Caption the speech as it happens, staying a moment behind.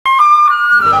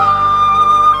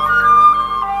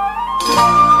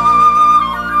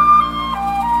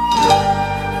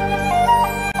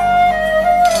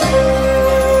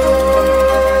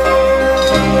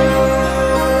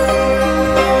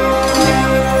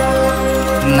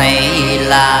Này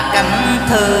là cánh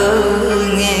thư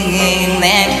nghiêng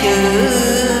nét chữ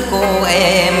cô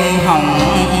em hồng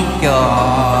trò.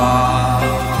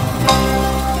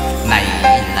 Này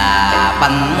là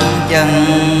bánh chân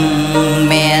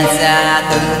mẹ ra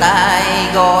từ tay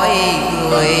gói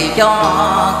cười cho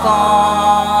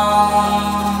con.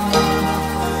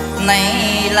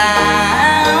 Này là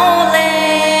áo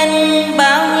len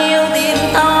bao nhiêu đêm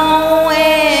thâu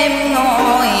em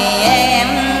ngồi em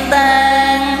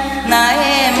tan. Nãy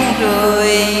em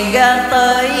cười ra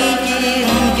tới chiến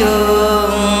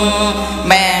trường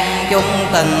mang chung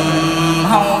tình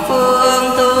hậu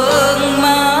phương thương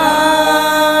mến.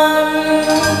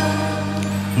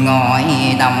 Ngồi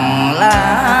đồng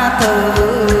lá thư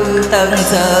tân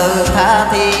sơ tha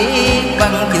thiết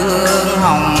văn chương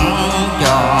hồng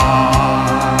tròn.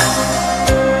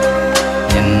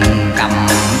 Nhìn cầm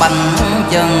bánh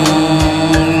chân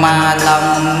mà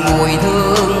lòng mùi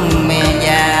thương mẹ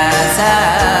già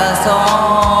xa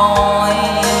xôi.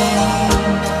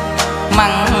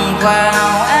 Mặn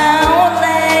vào áo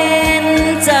len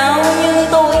sao như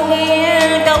tôi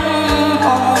nghe trong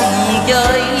hồn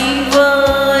chơi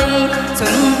vơi.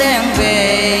 Xuân đem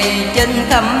về trên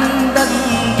khắp đất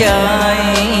trời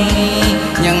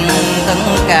nhưng tất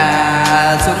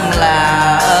cả xuân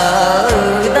là ở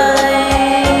đây.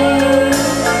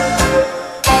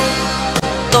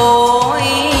 Tôi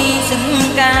xin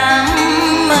cảm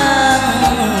ơn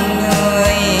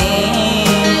người,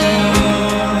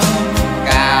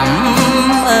 cảm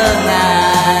ơn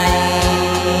ai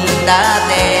đã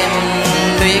đem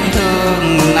luyến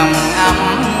thương nồng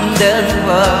ấm đến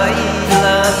với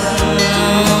lớn.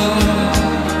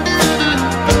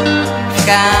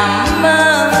 Cảm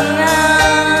ơn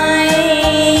ai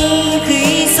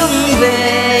khi xuân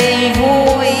về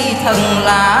vui thần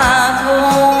là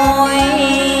vui.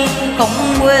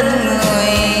 Không quên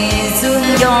người sương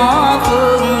gió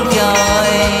phương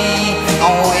trời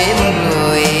âu yếm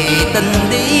người tình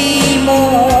đi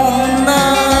muôn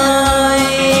nơi.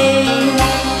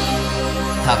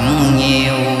 Thật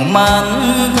nhiều mến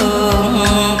thương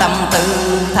tâm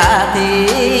tư tha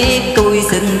thiết tôi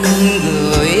xin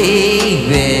gửi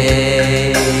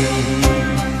về.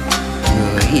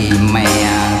 Gửi mẹ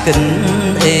kính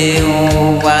yêu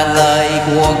và lời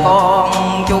của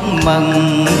con chúc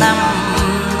mừng năm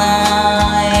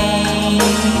nay.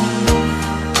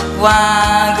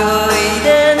 Và gửi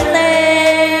đến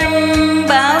em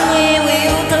bao nhiêu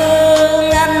yêu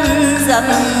thương anh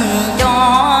dành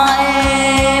cho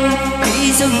em.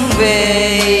 Khi xuân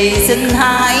về xin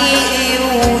hãy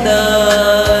yêu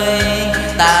đời,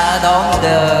 ta đón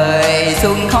đời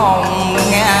xuân hồng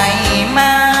ngày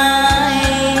mai.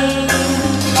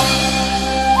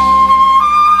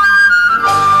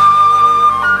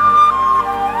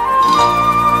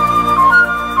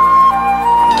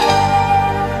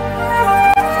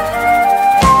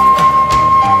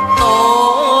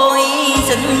 Tôi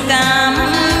xin cảm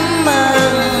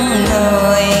ơn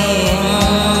người,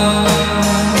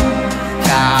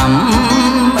 cảm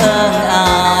ơn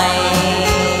ai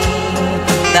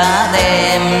đã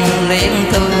đem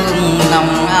luyến thương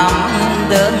nồng ấm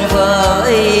đến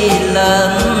với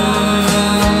lớn.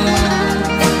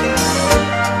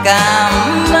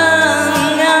 Cảm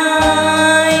ơn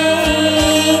ai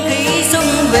khi xuân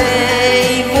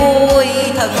về vui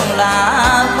thật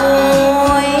là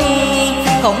vui.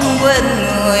 Không quên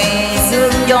người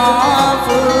sương gió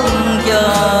phương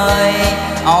trời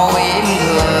âu yếm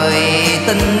người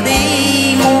tình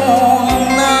đi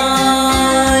muôn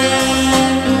nơi.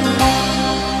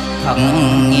 Thật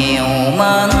nhiều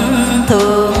mến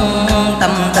thương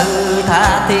tâm tư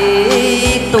tha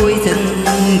thiết tôi xin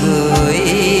gửi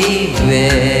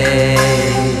về.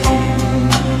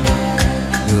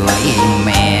 Gửi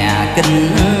mẹ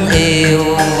kính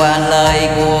yêu và lời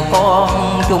của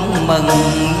con chúc mừng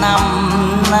năm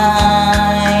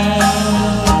nay.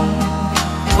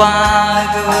 Và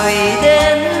gửi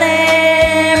đến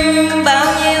em bao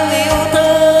nhiêu yêu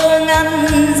thương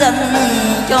anh dành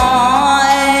cho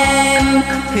em.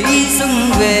 Khi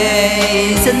xuân về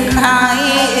xin hãy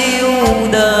yêu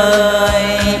đời,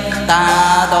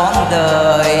 ta đón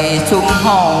đời xuân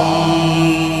hồng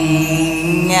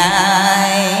ngàn.